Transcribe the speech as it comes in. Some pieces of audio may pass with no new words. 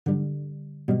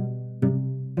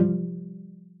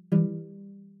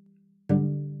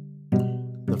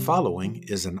following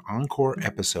is an encore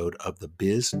episode of the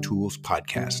Biz Tools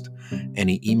Podcast.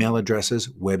 Any email addresses,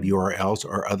 web URLs,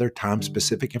 or other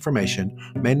time-specific information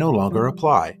may no longer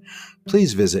apply.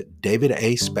 Please visit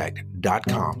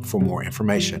davidaspecht.com for more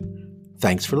information.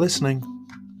 Thanks for listening.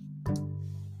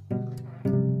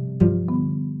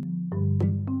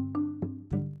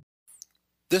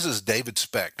 This is David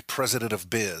Specht, president of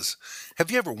Biz.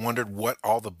 Have you ever wondered what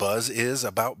all the buzz is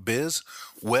about Biz?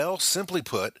 Well, simply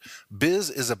put, Biz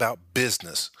is about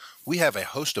business. We have a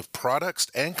host of products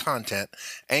and content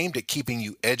aimed at keeping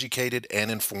you educated and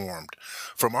informed.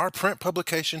 From our print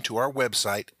publication to our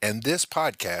website and this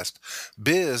podcast,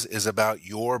 Biz is about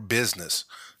your business.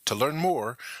 To learn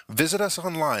more, visit us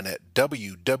online at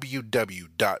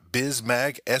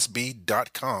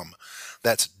www.bizmagsb.com.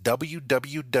 That's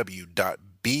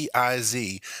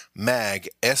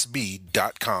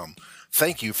www.bizmagsb.com.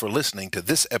 Thank you for listening to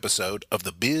this episode of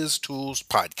the Biz Tools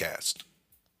Podcast.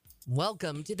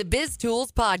 Welcome to the Biz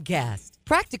Tools Podcast.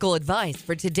 Practical advice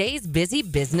for today's busy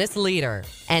business leader.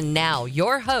 And now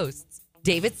your hosts,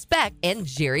 David Specht and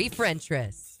Jerry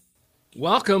Frentress.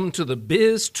 Welcome to the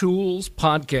Biz Tools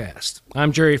Podcast.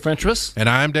 I'm Jerry Frentress. And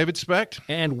I'm David Specht.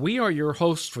 And we are your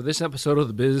hosts for this episode of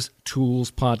the Biz Tools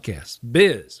Podcast.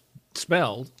 Biz,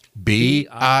 spelled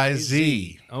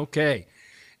B-I-Z. Okay.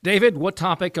 David, what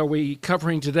topic are we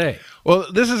covering today? Well,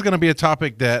 this is going to be a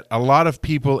topic that a lot of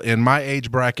people in my age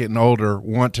bracket and older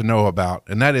want to know about,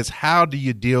 and that is how do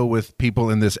you deal with people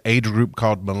in this age group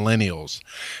called millennials?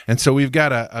 And so we've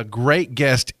got a great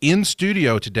guest in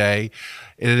studio today.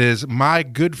 It is my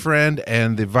good friend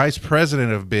and the vice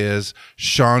president of Biz,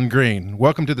 Sean Green.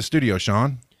 Welcome to the studio,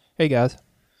 Sean. Hey, guys.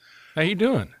 How you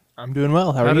doing? I'm doing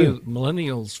well. How are do you?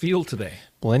 Millennials feel today?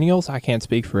 Millennials? I can't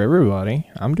speak for everybody.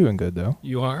 I'm doing good, though.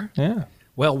 You are? Yeah.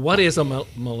 Well, what is a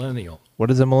millennial? What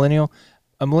is a millennial?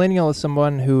 A millennial is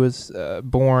someone who was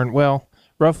born, well,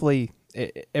 roughly,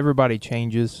 everybody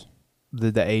changes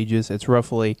the ages. It's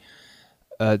roughly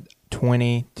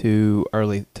 20 to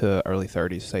early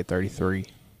 30s, say 33.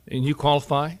 And you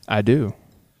qualify? I do.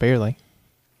 Barely.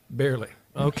 Barely.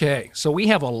 Okay. So we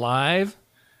have a live,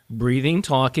 breathing,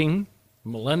 talking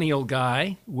millennial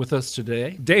guy with us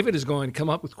today. David is going to come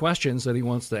up with questions that he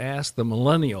wants to ask the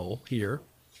millennial here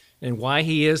and why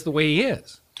he is the way he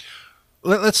is.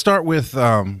 Let's start with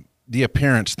the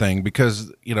appearance thing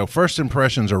because, first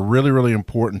impressions are really, really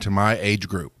important to my age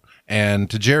group and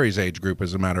to Jerry's age group,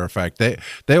 as a matter of fact.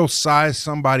 They'll size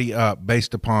somebody up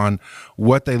based upon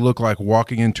what they look like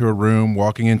walking into a room,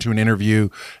 walking into an interview,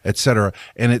 etc.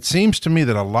 And it seems to me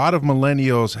that a lot of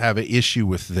millennials have an issue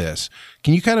with this.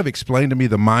 Can you kind of explain to me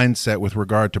the mindset with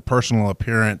regard to personal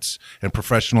appearance and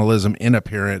professionalism in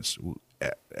appearance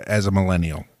as a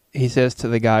millennial? He says to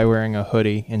the guy wearing a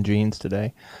hoodie and jeans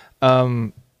today.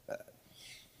 To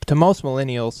most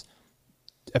millennials,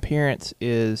 appearance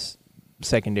is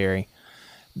secondary.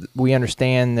 We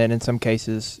understand that in some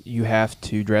cases you have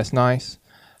to dress nice.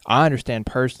 I understand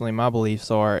personally, my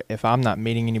beliefs are if I'm not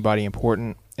meeting anybody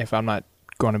important, if I'm not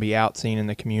going to be out seen in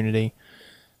the community,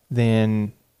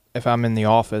 then if I'm in the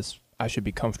office, I should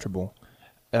be comfortable.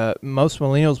 Most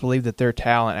millennials believe that their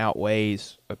talent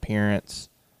outweighs appearance,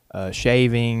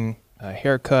 shaving,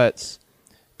 haircuts.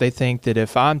 They think that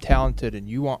if I'm talented and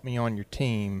you want me on your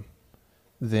team,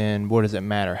 then what does it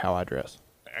matter how I dress?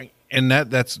 And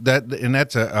that's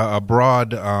a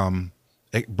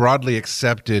broadly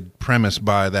accepted premise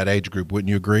by that age group. Wouldn't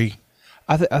you agree?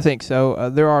 I think so.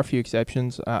 There are a few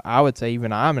exceptions. I would say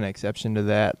even I'm an exception to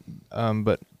that,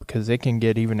 but because it can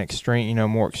get even extreme,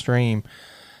 more extreme.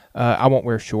 I won't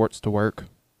wear shorts to work.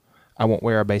 I won't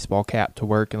wear a baseball cap to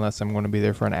work unless I'm going to be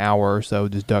there for an hour or so,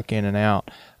 just duck in and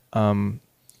out.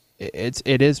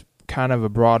 It is kind of a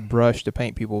broad brush to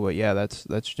paint people, but yeah,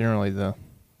 that's generally the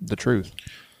truth.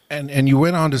 And you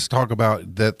went on to talk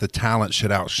about that the talent should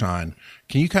outshine.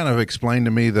 Can you kind of explain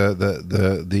to me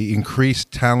the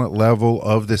increased talent level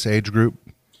of this age group?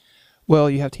 Well,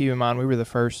 you have to keep in mind we were the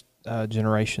first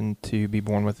generation to be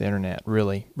born with the internet.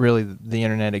 Really, the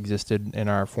internet existed in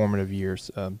our formative years.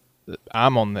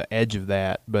 I'm on the edge of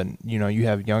that, but you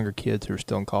have younger kids who are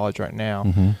still in college right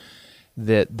now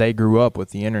that they grew up with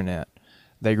the internet.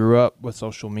 They grew up with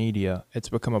social media. It's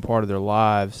become a part of their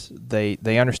lives. They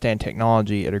understand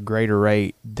technology at a greater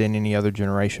rate than any other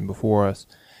generation before us.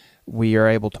 We are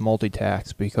able to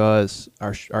multitask because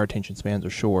our attention spans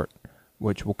are short,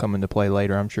 which will come into play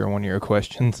later, I'm sure, in one of your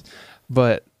questions.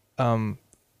 But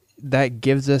that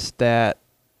gives us that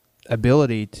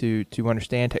ability to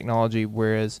understand technology,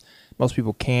 whereas most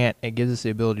people can't. It gives us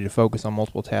the ability to focus on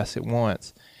multiple tasks at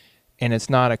once. And it's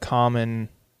not a common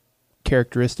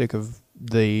characteristic of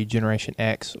the Generation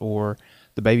X or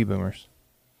the baby boomers.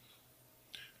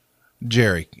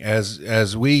 Jerry,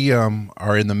 as we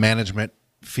are in the management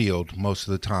field most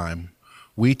of the time,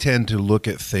 we tend to look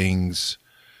at things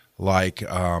like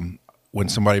when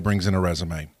somebody brings in a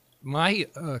resume. My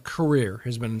career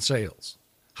has been in sales,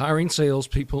 hiring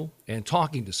salespeople and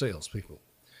talking to salespeople.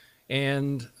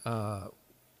 And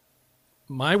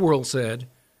my world said,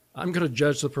 I'm going to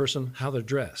judge the person how they're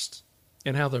dressed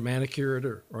and how they're manicured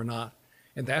or not.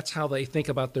 And that's how they think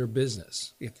about their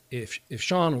business. If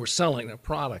Sean were selling a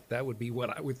product, that would be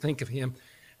what I would think of him.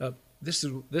 This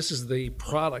is the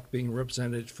product being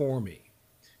represented for me.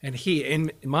 And he,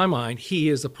 in my mind, he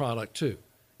is the product too.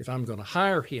 If I'm going to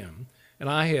hire him, and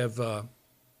I have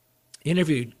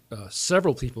interviewed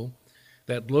several people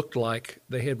that looked like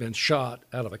they had been shot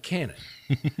out of a cannon,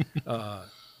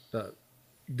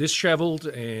 disheveled,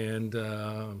 and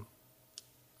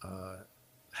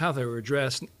how they were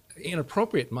dressed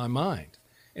inappropriate in my mind.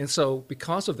 And so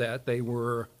because of that, they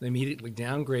were immediately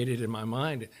downgraded in my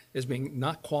mind as being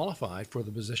not qualified for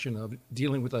the position of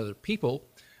dealing with other people,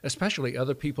 especially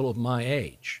other people of my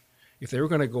age. If they were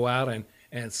going to go out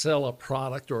and sell a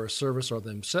product or a service or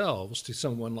themselves to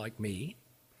someone like me,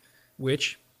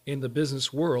 which in the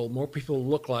business world, more people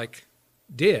look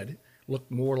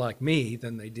more like me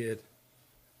than they did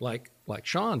like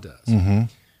Sean does. Mm-hmm.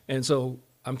 And so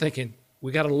I'm thinking,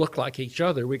 we got to look like each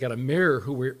other. We got to mirror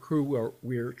who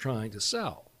we're trying to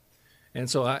sell. And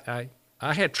so I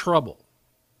had trouble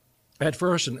at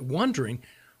first and wondering,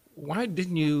 why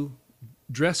didn't you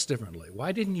dress differently?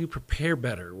 Why didn't you prepare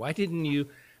better? Why didn't you?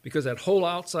 Because that whole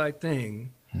outside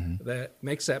thing that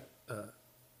makes that,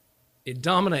 it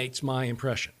dominates my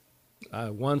impression.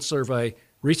 One survey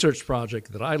research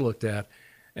project that I looked at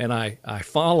and I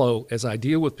follow as I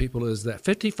deal with people is that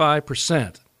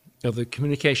 55% of the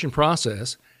communication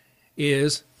process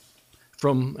is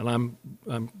from, and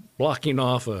I'm blocking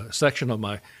off a section of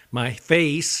my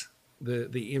face,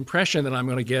 the impression that I'm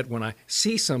going to get when I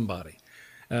see somebody.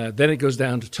 Then it goes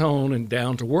down to tone and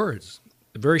down to words,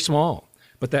 very small.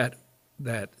 But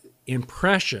that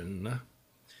impression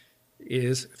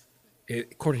is,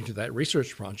 according to that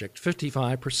research project,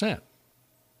 55%.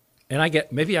 And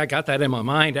maybe I got that in my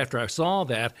mind after I saw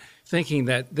that, thinking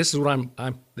that this is what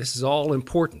this is all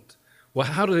important. Well,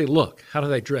 how do they look? How do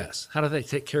they dress? How do they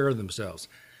take care of themselves?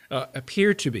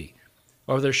 Appear to be?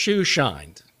 Are their shoes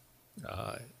shined?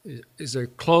 Are their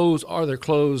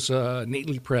clothes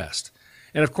neatly pressed?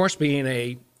 And of course, being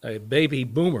a baby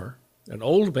boomer, an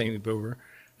old baby boomer,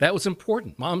 that was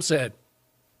important. Mom said,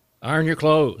 iron your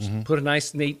clothes, put a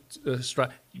nice, neat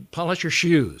stripe, polish your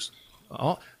shoes,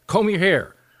 comb your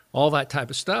hair, all that type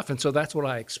of stuff. And so that's what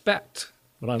I expect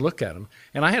when I look at them.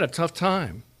 And I had a tough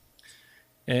time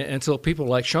until people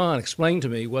like Sean explained to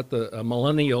me what a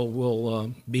millennial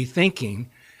will be thinking.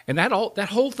 And that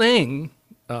whole thing,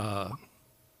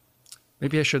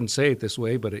 maybe I shouldn't say it this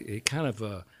way, but it kind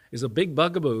of is a big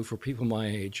bugaboo for people my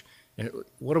age. And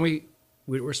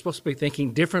we're supposed to be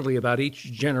thinking differently about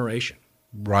each generation.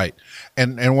 Right.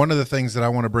 And one of the things that I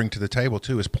want to bring to the table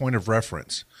too is point of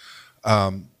reference.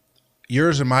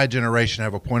 Yours and my generation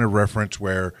have a point of reference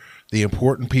where the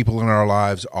important people in our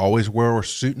lives always wore a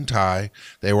suit and tie.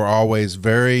 They were always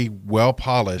very well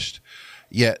polished.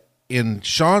 Yet in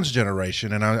Sean's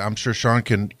generation, and I'm sure Sean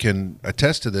can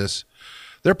attest to this,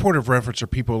 their point of reference are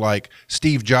people like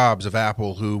Steve Jobs of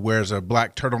Apple, who wears a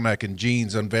black turtleneck and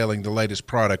jeans unveiling the latest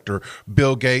product, or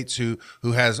Bill Gates, who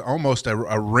has almost a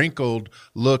wrinkled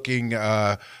looking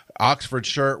Oxford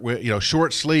shirt with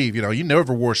short sleeve. You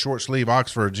never wore short sleeve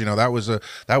Oxfords. That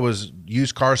was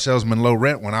used car salesman low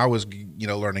rent when I was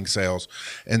learning sales.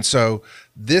 And so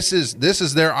this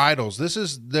is their idols. This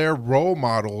is their role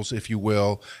models, if you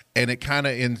will, and it kind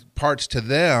of imparts to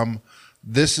them,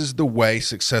 this is the way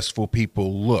successful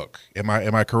people look. Am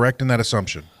I correct in that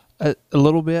assumption? A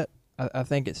little bit. I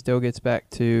think it still gets back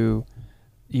to,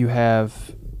 you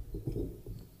have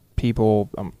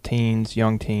people, young teens,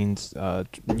 young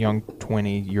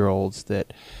 20-year-olds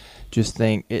that just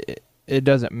think it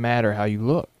doesn't matter how you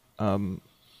look.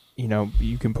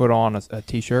 You can put on a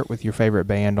T-shirt with your favorite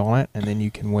band on it, and then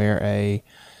you can wear a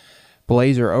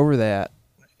blazer over that,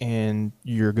 and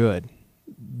you're good.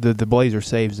 The blazer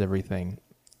saves everything.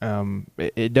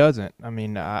 It doesn't. I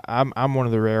mean, I'm one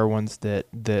of the rare ones that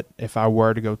if I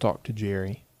were to go talk to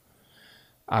Jerry,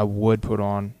 I would put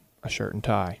on a shirt and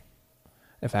tie.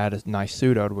 If I had a nice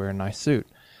suit, I would wear a nice suit.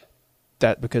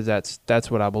 Because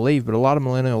that's what I believe. But a lot of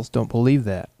millennials don't believe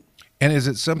that. And is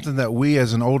it something that we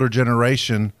as an older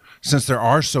generation, since there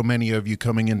are so many of you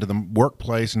coming into the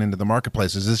workplace and into the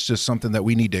marketplace, is this just something that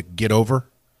we need to get over?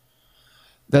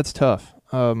 That's tough.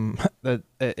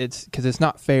 It's because it's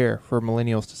not fair for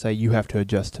millennials to say you have to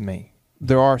adjust to me.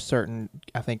 there are certain,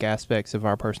 I think, aspects of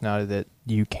our personality that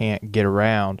you can't get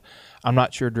around. I'm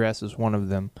not sure dress is one of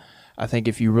them. I think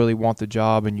if you really want the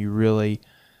job and you really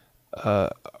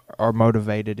are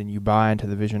motivated and you buy into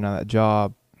the vision of that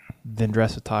job, then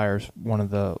dress attire is one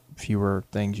of the fewer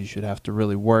things you should have to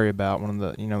really worry about. One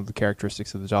of the, the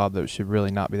characteristics of the job that should really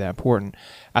not be that important.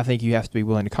 I think you have to be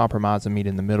willing to compromise and meet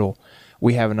in the middle.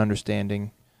 We have an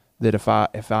understanding that if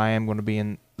I am going to be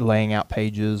in laying out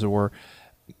pages or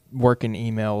working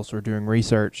emails or doing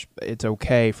research, it's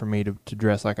okay for me to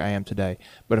dress like I am today.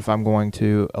 But if I'm going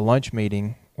to a lunch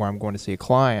meeting or I'm going to see a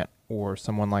client or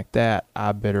someone like that,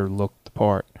 I better look the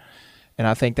part. And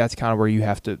I think that's kind of where you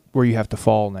have to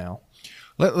fall now.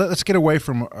 Let's get away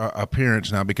from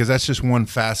appearance now, because that's just one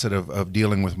facet of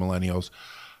dealing with millennials.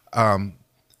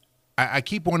 I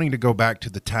keep wanting to go back to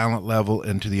the talent level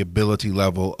and to the ability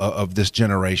level of this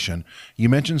generation. You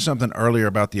mentioned something earlier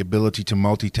about the ability to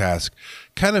multitask.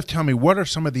 Kind of tell me, what are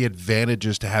some of the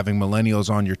advantages to having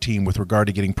millennials on your team with regard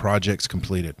to getting projects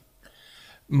completed?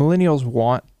 Millennials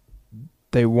want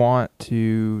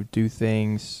to do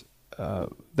things.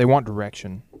 They want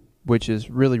direction, which is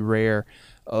really rare.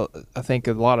 I think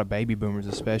a lot of baby boomers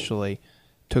especially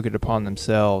took it upon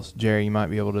themselves. Jerry, you might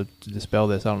be able to dispel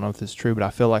this. I don't know if this is true, but I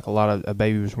feel like a lot of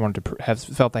baby boomers wanted to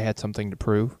felt they had something to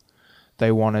prove.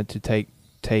 They wanted to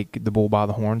take the bull by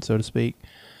the horn, so to speak.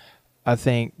 I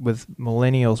think with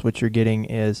millennials, what you're getting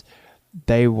is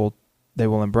they will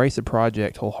embrace a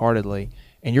project wholeheartedly,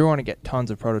 and you're going to get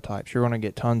tons of prototypes. You're going to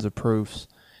get tons of proofs.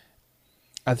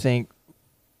 I think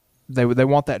they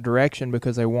want that direction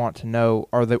because they want to know,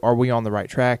 are we on the right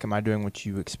track? Am I doing what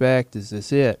you expect? Is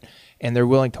this it? And they're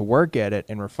willing to work at it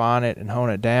and refine it and hone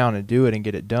it down and do it and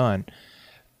get it done.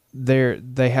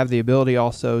 They have the ability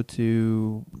also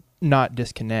to not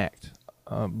disconnect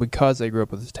because they grew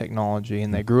up with this technology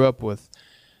and they grew up with,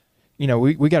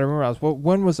 we got to remember,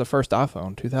 when was the first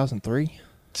iPhone? 2003?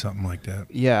 Something like that.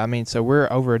 Yeah, I mean, so we're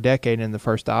over a decade in the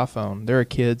first iPhone. There are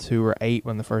kids who were 8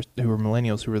 who were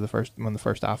millennials who were when the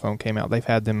first iPhone came out. They've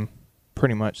had them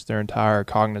pretty much their entire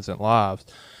cognizant lives.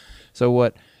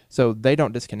 So they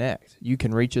don't disconnect. You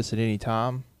can reach us at any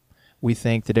time. We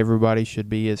think that everybody should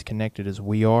be as connected as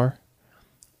we are.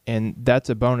 And that's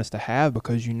a bonus to have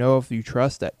because if you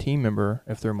trust that team member,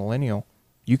 if they're a millennial,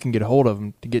 you can get a hold of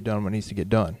them to get done what needs to get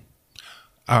done.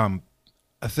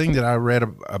 A thing that I read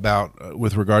about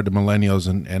with regard to millennials,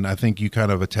 and I think you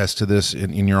kind of attest to this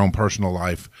in your own personal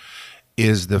life,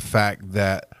 is the fact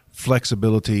that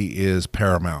flexibility is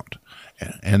paramount,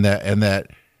 and that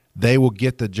they will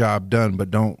get the job done,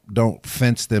 but don't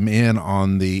fence them in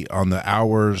on the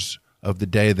hours of the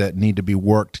day that need to be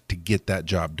worked to get that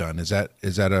job done. Is that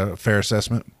a fair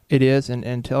assessment? It is,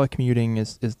 and telecommuting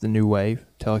is the new wave.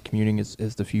 Telecommuting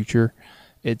is the future.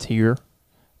 It's here.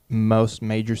 Most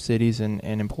major cities and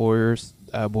employers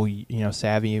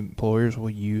savvy employers will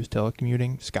use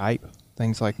telecommuting, Skype,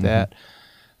 things like that.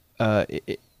 I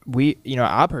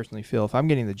personally feel if I'm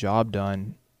getting the job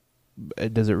done,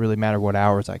 it doesn't really matter what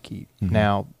hours I keep.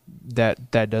 Now,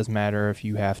 that does matter if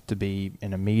you have to be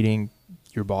in a meeting.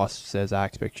 Your boss says, I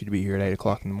expect you to be here at 8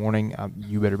 o'clock in the morning.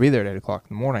 You better be there at 8 o'clock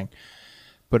in the morning.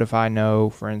 But if I know,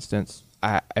 for instance,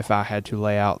 if I had to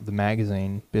lay out the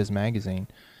magazine, Biz Magazine,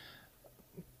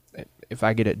 if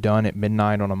I get it done at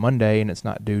midnight on a Monday and it's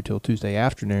not due till Tuesday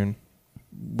afternoon,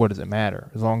 what does it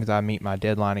matter? As long as I meet my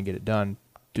deadline and get it done,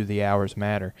 do the hours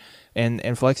matter? And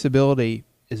flexibility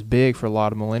is big for a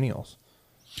lot of millennials.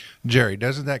 Jerry,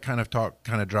 doesn't that kind of talk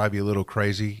kind of drive you a little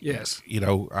crazy? Yes.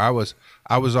 I was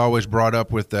always brought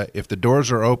up with if the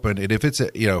doors are open and if it's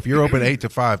if you're open 8 to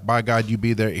 5, by God, you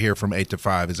be there here from 8 to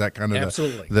 5. Is that kind of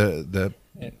absolutely the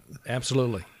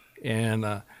absolutely?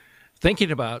 And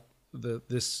thinking about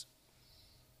this.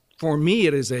 For me,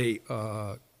 it is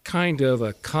a kind of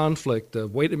a conflict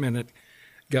of, wait a minute,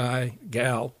 guy,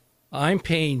 gal, I'm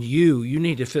paying you. You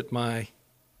need to fit my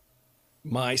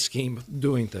scheme of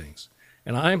doing things.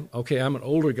 And I'm an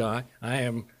older guy. I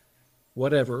am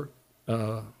whatever,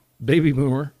 baby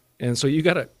boomer. And so you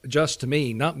got to adjust to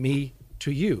me, not me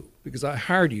to you, because I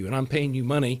hired you and I'm paying you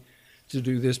money to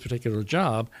do this particular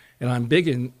job. And I'm big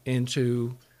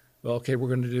into, we're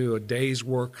going to do a day's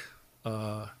work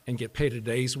and get paid a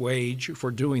day's wage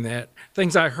for doing that.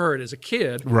 Things I heard as a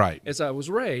kid, right, as I was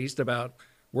raised, about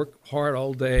work hard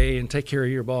all day and take care of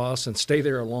your boss and stay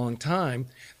there a long time.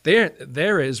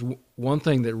 There is one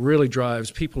thing that really drives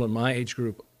people in my age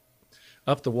group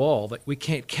up the wall, that we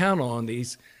can't count on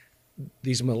these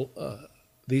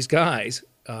guys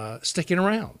sticking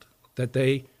around.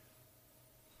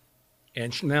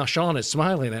 And now Sean is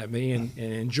smiling at me and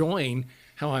enjoying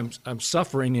how I'm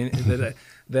suffering, and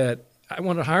that I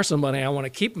want to hire somebody. I want to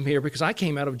keep them here because I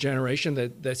came out of a generation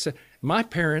that said my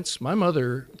parents, my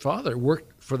mother, father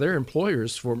worked for their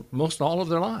employers for most all of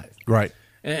their life. Right.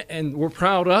 And were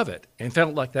proud of it and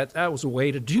felt like that was a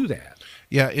way to do that.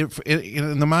 Yeah.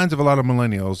 In the minds of a lot of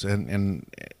millennials, and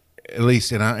at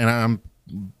least, and I'm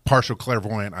partial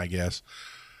clairvoyant, I guess,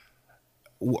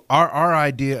 our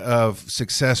idea of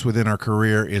success within our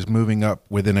career is moving up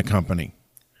within a company.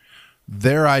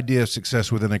 Their idea of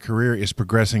success within a career is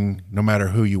progressing no matter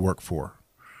who you work for.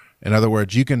 In other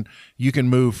words, you can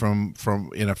move from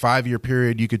in a 5-year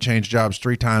period, you could change jobs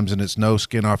 3 times and it's no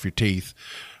skin off your teeth.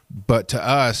 But to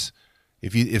us,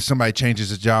 if somebody changes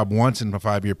a job once in a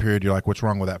 5-year period, you're like, what's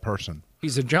wrong with that person?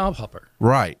 He's a job hopper.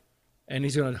 Right. And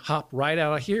he's going to hop right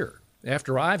out of here.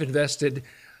 After I've invested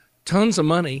tons of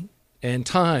money and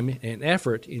time and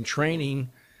effort in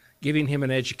training, giving him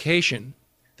an education,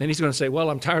 then he's going to say, well,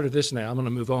 I'm tired of this now. I'm going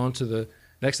to move on to the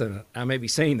next thing. I may be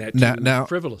saying that now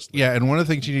frivolously. Yeah, and one of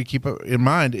the things you need to keep in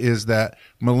mind is that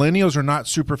millennials are not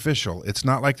superficial. It's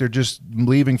not like they're just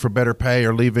leaving for better pay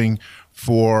or leaving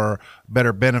for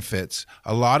better benefits.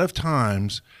 A lot of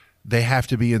times they have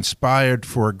to be inspired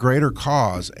for a greater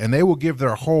cause, and they will give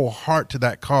their whole heart to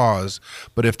that cause.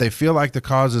 But if they feel like the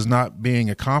cause is not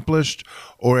being accomplished,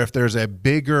 or if there's a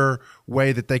bigger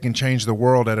way that they can change the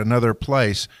world at another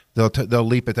place, they'll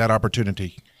leap at that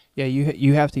opportunity. Yeah,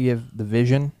 you have to give the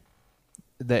vision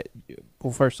that.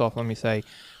 Well, first off, let me say,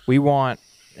 we want,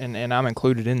 and I'm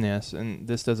included in this, and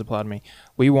this does apply to me.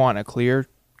 We want a clear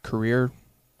career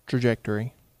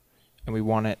trajectory, and we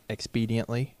want it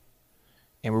expediently,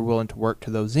 and we're willing to work to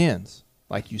those ends,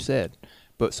 like you said.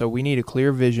 But so we need a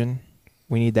clear vision.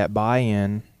 We need that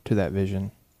buy-in to that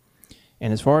vision.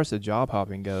 And as far as the job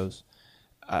hopping goes,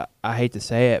 I hate to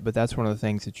say it, but that's one of the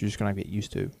things that you're just going to get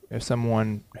used to. If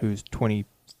someone who's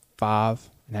 25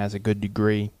 and has a good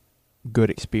degree,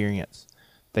 good experience,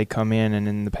 they come in and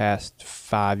in the past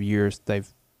 5 years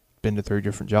they've been to 3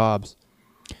 different jobs,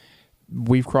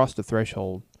 we've crossed the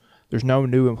threshold. There's no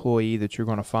new employee that you're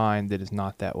going to find that is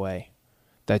not that way.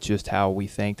 That's just how we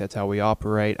think. That's how we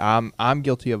operate. I'm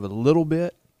guilty of it a little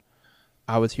bit.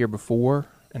 I was here before,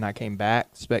 and I came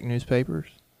back to spec newspapers.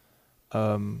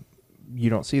 You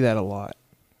don't see that a lot,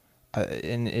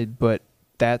 but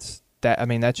that's that. I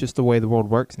mean, that's just the way the world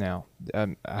works now.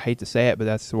 I hate to say it, but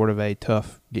that's sort of a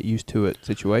tough get used to it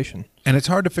situation. And it's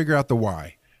hard to figure out the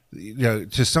why. You know,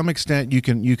 to some extent, you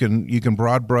can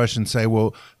broad brush and say,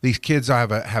 well, these kids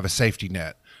have a safety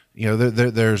net. You know,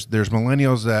 there's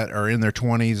millennials that are in their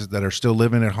 20s that are still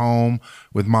living at home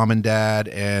with mom and dad,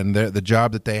 and the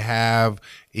job that they have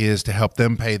is to help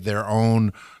them pay their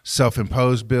own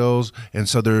self-imposed bills, and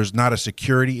so there's not a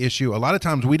security issue. A lot of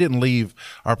times we didn't leave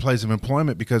our place of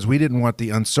employment because we didn't want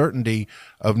the uncertainty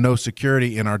of no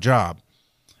security in our job.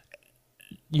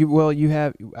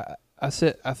 I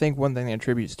think one thing that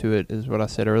attributes to it is what I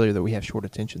said earlier, that we have short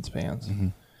attention spans. Mm-hmm.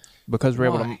 Because we're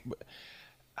able to.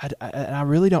 I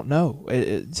really don't know.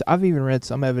 I've even read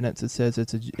some evidence that says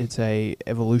it's a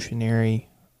evolutionary.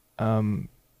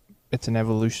 It's an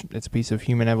evolution. It's a piece of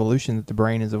human evolution that the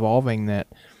brain is evolving. That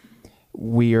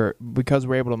because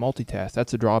we're able to multitask.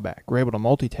 That's a drawback. We're able to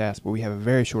multitask, but we have a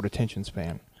very short attention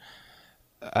span.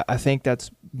 I think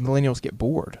that's millennials get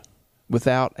bored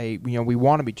without we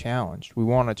want to be challenged. We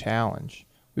want a challenge.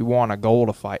 We want a goal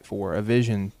to fight for, a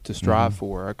vision to strive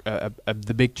for,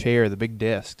 the big chair, the big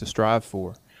desk to strive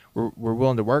for. We're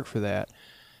willing to work for that.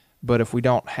 But if we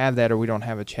don't have that, or we don't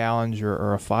have a challenge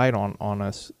or a fight on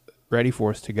us ready for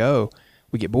us to go,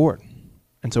 we get bored.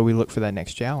 And so we look for that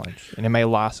next challenge, and it may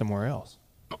lie somewhere else.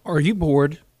 Are you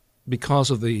bored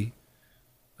because of the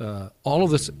all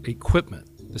of this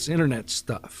equipment, this internet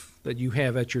stuff that you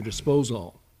have at your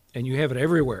disposal, and you have it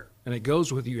everywhere, and it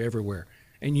goes with you everywhere,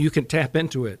 and you can tap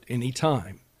into it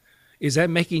anytime? Is that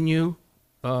making you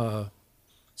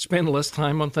spend less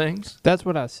time on things? That's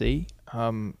what I see.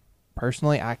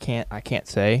 Personally, I can't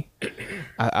say,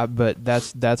 but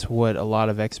that's what a lot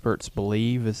of experts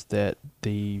believe, is that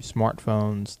the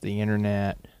smartphones, the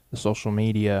internet, the social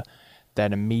media,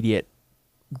 that immediate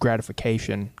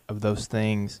gratification of those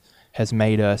things has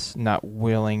made us not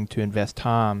willing to invest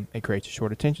time. It creates a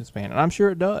short attention span, and I'm sure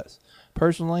it does.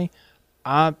 Personally,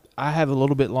 I have a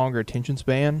little bit longer attention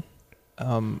span.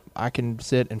 I can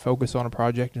sit and focus on a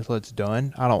project until it's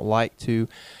done. I don't like to.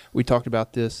 We talked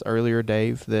about this earlier,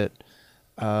 Dave. That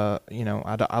I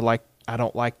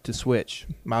don't like to switch.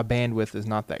 My bandwidth is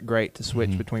not that great to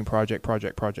switch between project.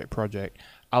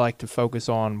 I like to focus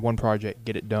on one project,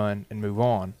 get it done, and move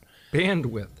on.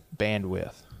 Bandwidth.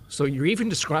 So you're even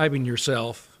describing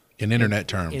yourself in internet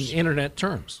terms. In internet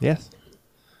terms. Yes.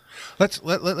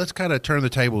 Let's kind of turn the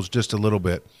tables just a little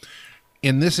bit.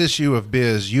 In this issue of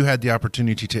Biz, you had the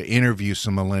opportunity to interview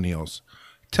some millennials.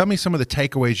 Tell me some of the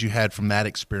takeaways you had from that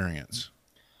experience.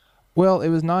 Well, it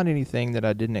was not anything that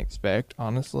I didn't expect,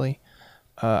 honestly.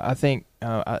 I think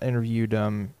I interviewed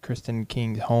Kristen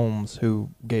King Holmes,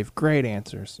 who gave great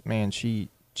answers. Man, she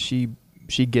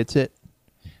gets it.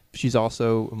 She's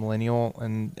also a millennial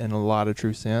in a lot of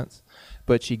true sense,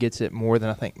 but she gets it more than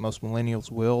I think most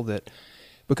millennials will. That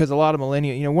because a lot of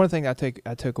millennials, one thing I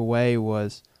took away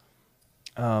was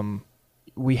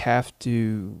we have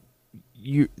to.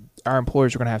 Our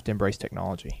employers are going to have to embrace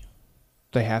technology.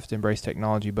 They have to embrace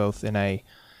technology both in a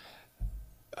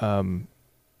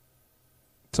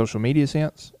social media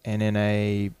sense and in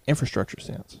a infrastructure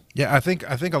sense. Yeah, I think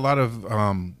a lot of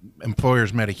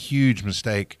employers made a huge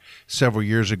mistake several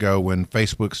years ago when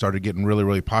Facebook started getting really,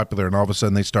 really popular, and all of a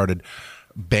sudden they started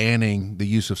banning the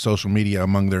use of social media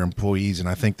among their employees. And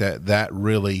I think that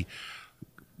really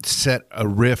set a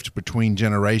rift between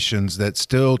generations that's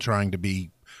still trying to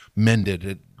be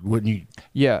mended. Wouldn't you?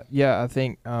 Yeah. I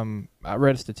think I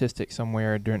read a statistic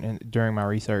somewhere during my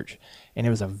research, and it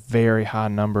was a very high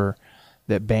number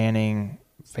that banning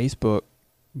Facebook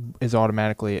is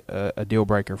automatically a deal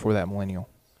breaker for that millennial.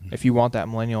 Mm-hmm. If you want that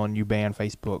millennial and you ban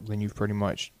Facebook, then you've pretty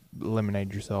much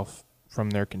eliminated yourself from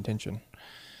their contention.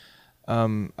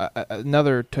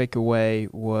 Another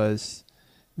takeaway was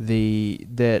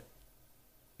that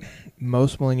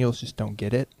most millennials just don't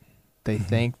get it. They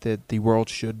think that the world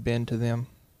should bend to them,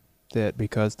 that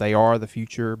because they are the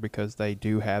future, because they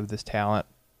do have this talent,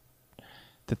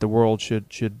 that the world should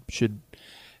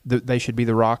they should be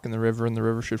the rock in the river and the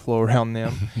river should flow around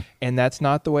them. And that's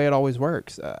not the way it always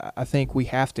works. I think we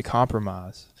have to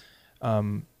compromise.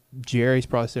 Jerry's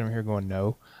probably sitting here going,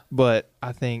 no, but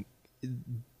I think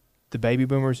the baby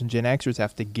boomers and Gen Xers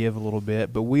have to give a little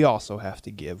bit, but we also have to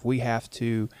give. We have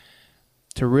to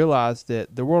realize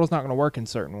that the world is not going to work in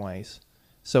certain ways.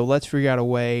 So let's figure out a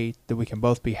way that we can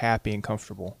both be happy and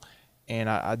comfortable. And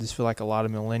I just feel like a lot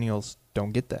of millennials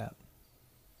don't get that.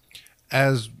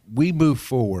 As we move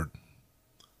forward,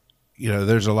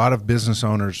 there's a lot of business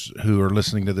owners who are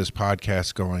listening to this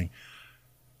podcast going,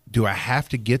 do I have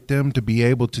to get them to be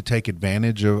able to take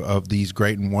advantage of these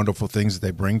great and wonderful things that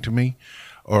they bring to me?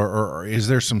 Or is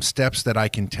there some steps that I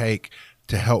can take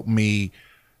to help me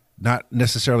not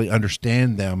necessarily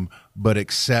understand them, but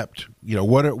accept,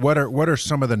 what are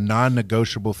some of the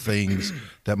non-negotiable things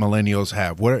that millennials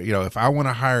have? If I want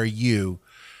to hire you,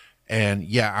 and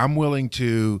I'm willing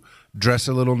to dress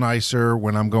a little nicer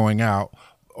when I'm going out,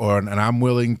 and I'm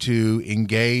willing to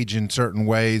engage in certain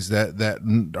ways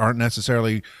that aren't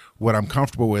necessarily what I'm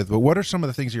comfortable with. But what are some of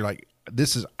the things you're like,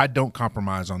 I don't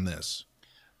compromise on this?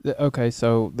 Okay,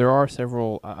 so there are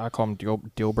several, I call them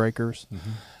deal breakers. Mm-hmm.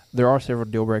 There are several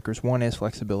deal breakers. One is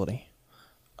flexibility.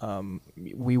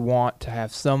 We want to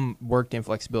have some worked-in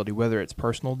flexibility, whether it's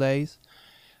personal days.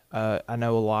 I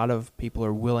know a lot of people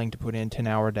are willing to put in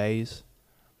 10-hour days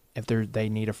if they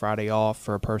need a Friday off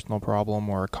for a personal problem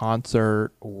or a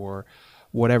concert or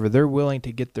whatever. They're willing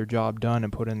to get their job done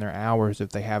and put in their hours if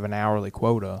they have an hourly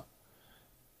quota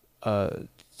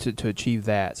to achieve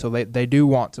that. So they do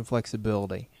want some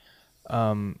flexibility.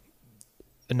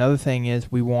 Another thing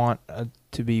is we want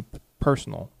to be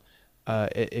personal.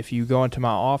 If you go into my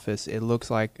office, it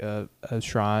looks like a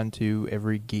shrine to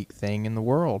every geek thing in the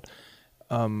world.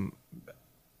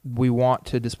 We want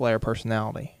to display our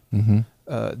personality. Mm-hmm.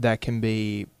 That can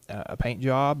be a paint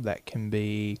job. That can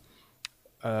be,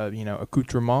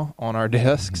 accoutrement on our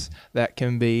desks. Mm-hmm. That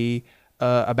can be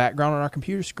a background on our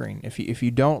computer screen. If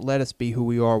you don't let us be who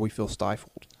we are, we feel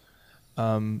stifled.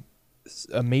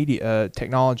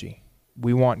 Technology.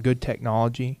 We want good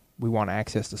technology. We want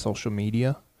access to social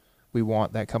media. We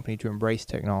want that company to embrace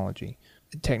technology.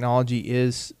 Technology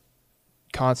is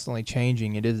constantly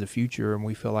changing. It is the future, and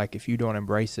we feel like if you don't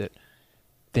embrace it,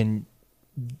 then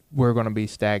we're going to be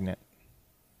stagnant.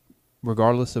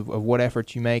 Regardless of what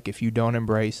efforts you make, if you don't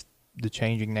embrace the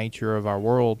changing nature of our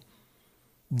world,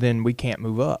 then we can't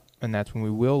move up, and that's when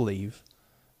we will leave.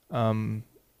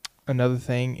 Another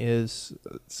thing is,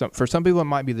 for some people, it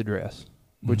might be the dress,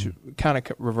 which kind of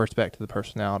reverts back to the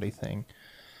personality thing.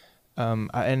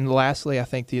 And lastly, I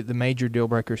think the major deal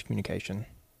breaker is communication.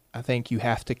 I think you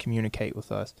have to communicate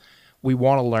with us. We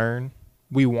want to learn.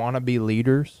 We want to be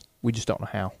leaders. We just don't know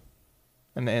how.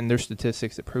 And there's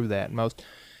statistics that prove that.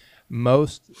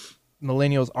 Most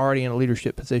millennials already in a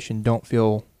leadership position don't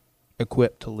feel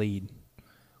equipped to lead.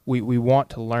 We want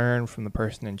to learn from the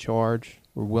person in charge.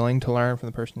 We're willing to learn from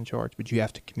the person in charge, but you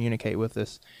have to communicate with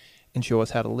us and show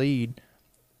us how to lead.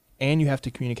 And you have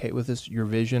to communicate with us your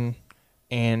vision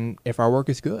and if our work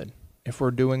is good, if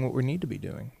we're doing what we need to be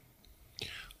doing.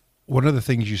 one of the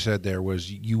things you said there was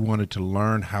you wanted to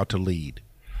learn how to lead.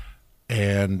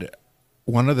 And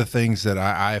one of the things that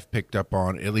I've picked up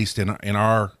on, at least in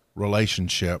our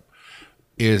relationship,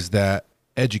 is that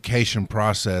education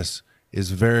process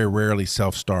is very rarely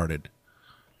self-started.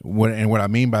 And what I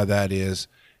mean by that is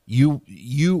you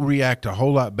react a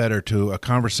whole lot better to a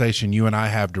conversation you and I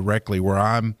have directly, where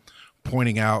I'm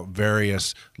pointing out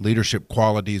various leadership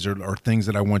qualities or things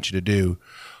that I want you to do.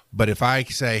 But if I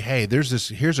say, hey,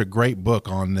 here's a great book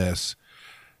on this,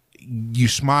 you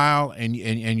smile and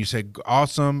you say,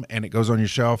 awesome, and it goes on your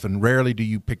shelf, and rarely do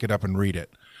you pick it up and read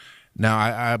it. Now,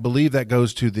 I believe that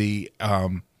goes to the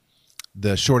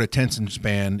short attention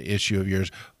span issue of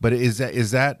yours, but is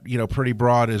that pretty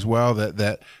broad as well,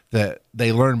 that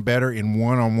they learn better in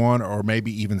one-on-one or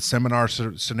maybe even seminar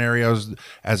scenarios,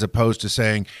 as opposed to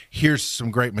saying, here's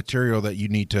some great material that you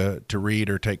need to read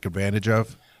or take advantage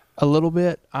of? A little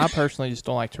bit. I personally just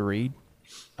don't like to read.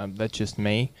 That's just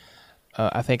me.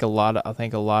 I think a lot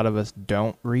of us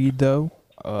don't read, though.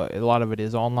 A lot of it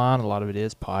is online. A lot of it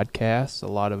is podcasts. A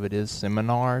lot of it is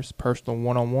seminars, personal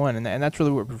one-on-one, and that's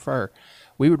really what we prefer.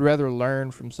 We would rather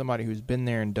learn from somebody who's been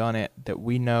there and done it, that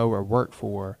we know or work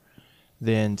for,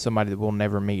 than somebody that we'll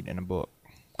never meet in a book.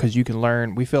 Because you can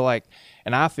learn. We feel like,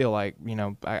 and I feel like,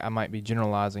 I might be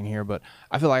generalizing here, but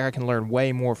I feel like I can learn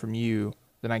way more from you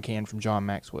than I can from John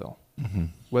Maxwell,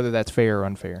 whether that's fair or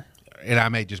unfair. And I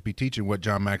may just be teaching what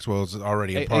John Maxwell has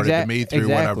already imparted to me through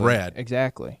what I've read.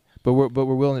 Exactly. But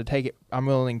we're willing to take it. I'm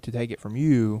willing to take it from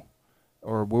you,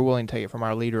 or we're willing to take it from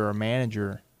our leader or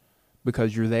manager,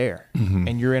 because you're there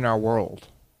and you're in our world,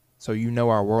 so you know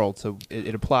our world. So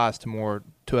it applies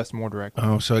to us more directly.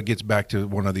 Oh, so it gets back to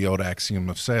one of the old axioms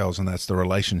of sales, and that's the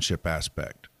relationship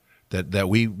aspect. That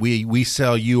we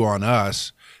sell you on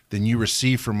us, then you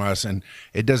receive from us, and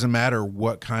it doesn't matter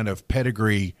what kind of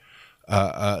pedigree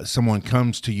someone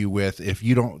comes to you with. If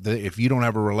you don't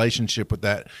have a relationship with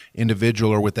that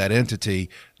individual or with that entity,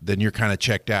 then you're kind of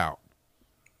checked out.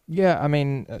 Yeah, I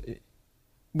mean,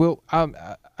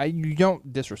 you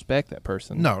don't disrespect that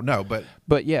person. No,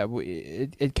 but yeah,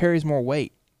 it carries more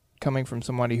weight coming from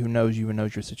somebody who knows you and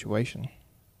knows your situation.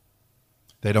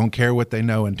 They don't care what they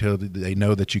know until they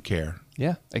know that you care.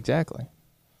 Yeah, exactly.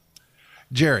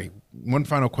 Jerry, one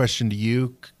final question to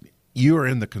you. You are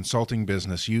in the consulting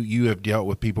business. You have dealt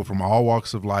with people from all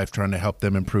walks of life, trying to help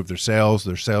them improve their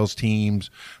sales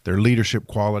teams, their leadership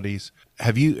qualities.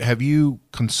 Have you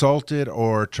consulted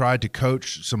or tried to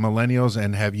coach some millennials,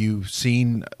 and have you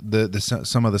seen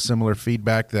some of the similar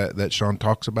feedback that Sean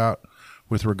talks about,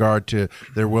 with regard to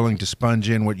they're willing to sponge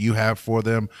in what you have for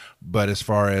them, but as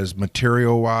far as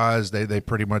material wise, they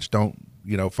pretty much don't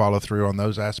follow through on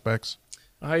those aspects?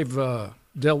 I've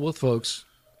dealt with folks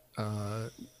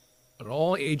at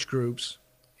all age groups,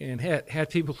 and had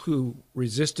people who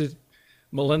resisted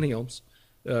millennials,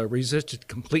 resisted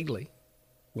completely,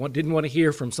 didn't want to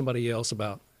hear from somebody else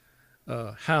about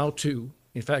how to.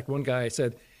 In fact, one guy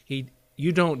said,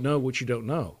 you don't know what you don't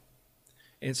know.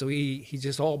 And so he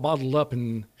just all bottled up.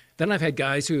 And then I've had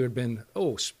guys who had been,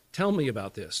 tell me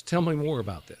about this. Tell me more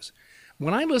about this.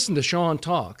 When I listen to Sean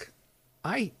talk,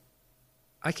 I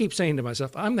keep saying to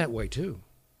myself, I'm that way too.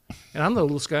 And I'm the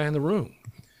littlest guy in the room.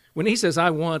 When he says, I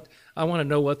want to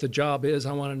know what the job is,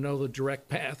 I want to know the direct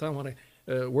path, I want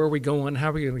to, where are we going, how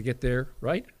are we going to get there,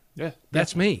 right? Yeah.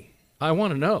 That's me. I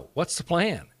want to know, what's the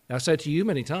plan? I've said to you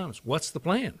many times, what's the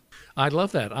plan? I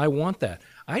love that. I want that.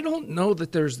 I don't know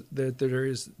that there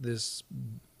is this,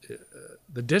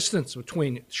 the distance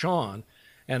between Sean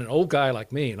and an old guy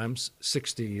like me, and I'm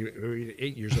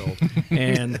 68 years old.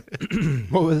 And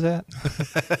what was that?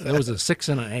 That was a 6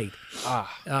 and an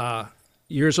 8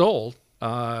 years old.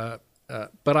 But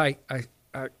I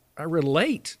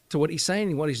relate to what he's saying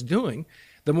and what he's doing.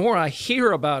 The more I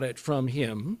hear about it from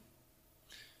him,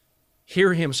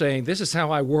 hear him saying, this is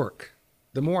how I work,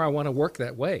 the more I want to work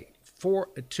that way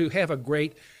to have a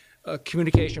great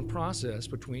communication process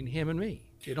between him and me.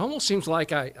 It almost seems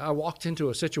like I walked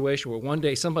into a situation where one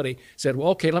day somebody said, well,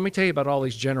 okay, let me tell you about all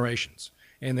these generations.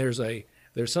 And there's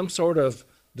some sort of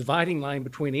dividing line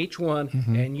between each one,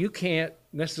 and you can't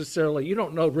necessarily, you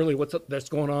don't know really that's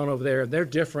going on over there, and they're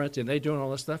different, and they're doing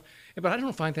all this stuff. But I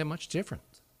don't find that much different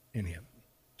in him.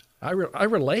 I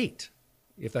relate,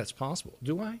 if that's possible.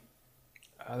 Do I?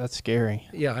 That's scary.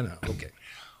 Yeah, I know. Okay.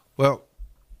 Well,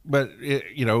 but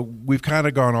we've kind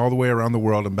of gone all the way around the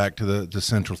world and back to the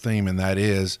central theme, and that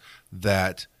is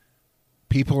that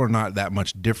people are not that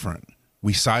much different.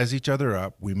 We size each other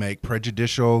up. We make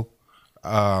prejudicial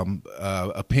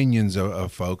opinions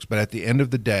of folks, but at the end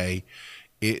of the day,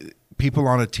 people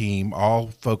on a team all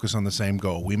focus on the same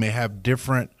goal. We may have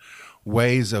different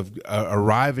ways of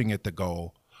arriving at the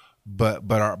goal,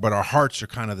 but our hearts are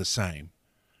kind of the same.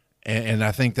 And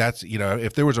I think that's,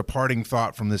 if there was a parting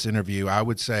thought from this interview, I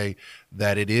would say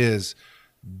that it is,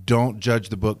 don't judge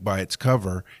the book by its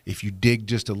cover. If you dig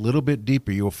just a little bit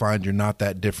deeper, you'll find you're not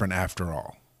that different after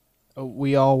all.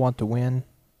 We all want to win,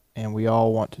 and we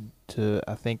all want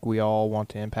I think we all want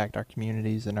to impact our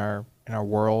communities and our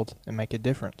world and make a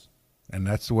difference. And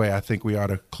that's the way I think we ought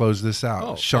to close this out.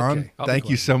 Oh, Sean, okay. thank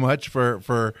you so much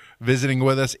for visiting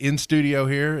with us in studio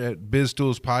here at Biz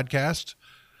Tools Podcast.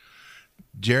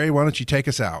 Jerry, why don't you take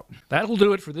us out? That'll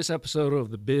do it for this episode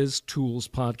of the Biz Tools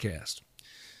Podcast.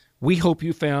 We hope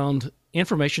you found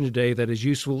information today that is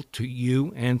useful to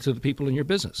you and to the people in your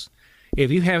business.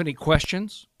 If you have any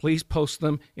questions, please post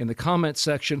them in the comments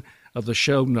section of the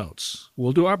show notes.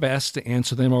 We'll do our best to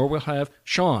answer them, or we'll have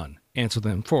Sean answer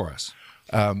them for us.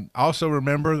 Also,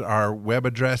 remember, our web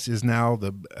address is now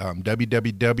the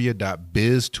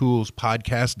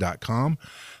www.biztoolspodcast.com.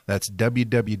 That's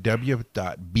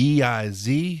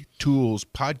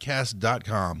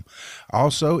www.biztoolspodcast.com.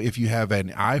 Also, if you have an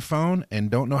iPhone and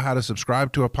don't know how to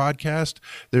subscribe to a podcast,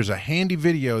 there's a handy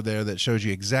video there that shows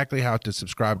you exactly how to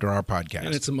subscribe to our podcast.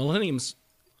 And it's a millennium's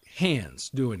hands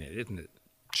doing it, isn't it?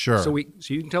 Sure. So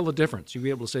you can tell the difference. You'll be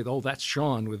able to say, oh, that's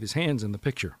Sean with his hands in the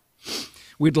picture.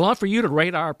 We'd love for you to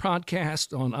rate our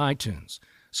podcast on iTunes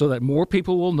so that more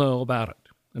people will know about it.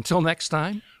 Until next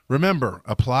time. Remember,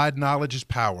 applied knowledge is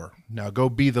power. Now go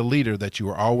be the leader that you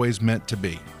were always meant to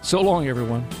be. So long,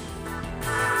 everyone.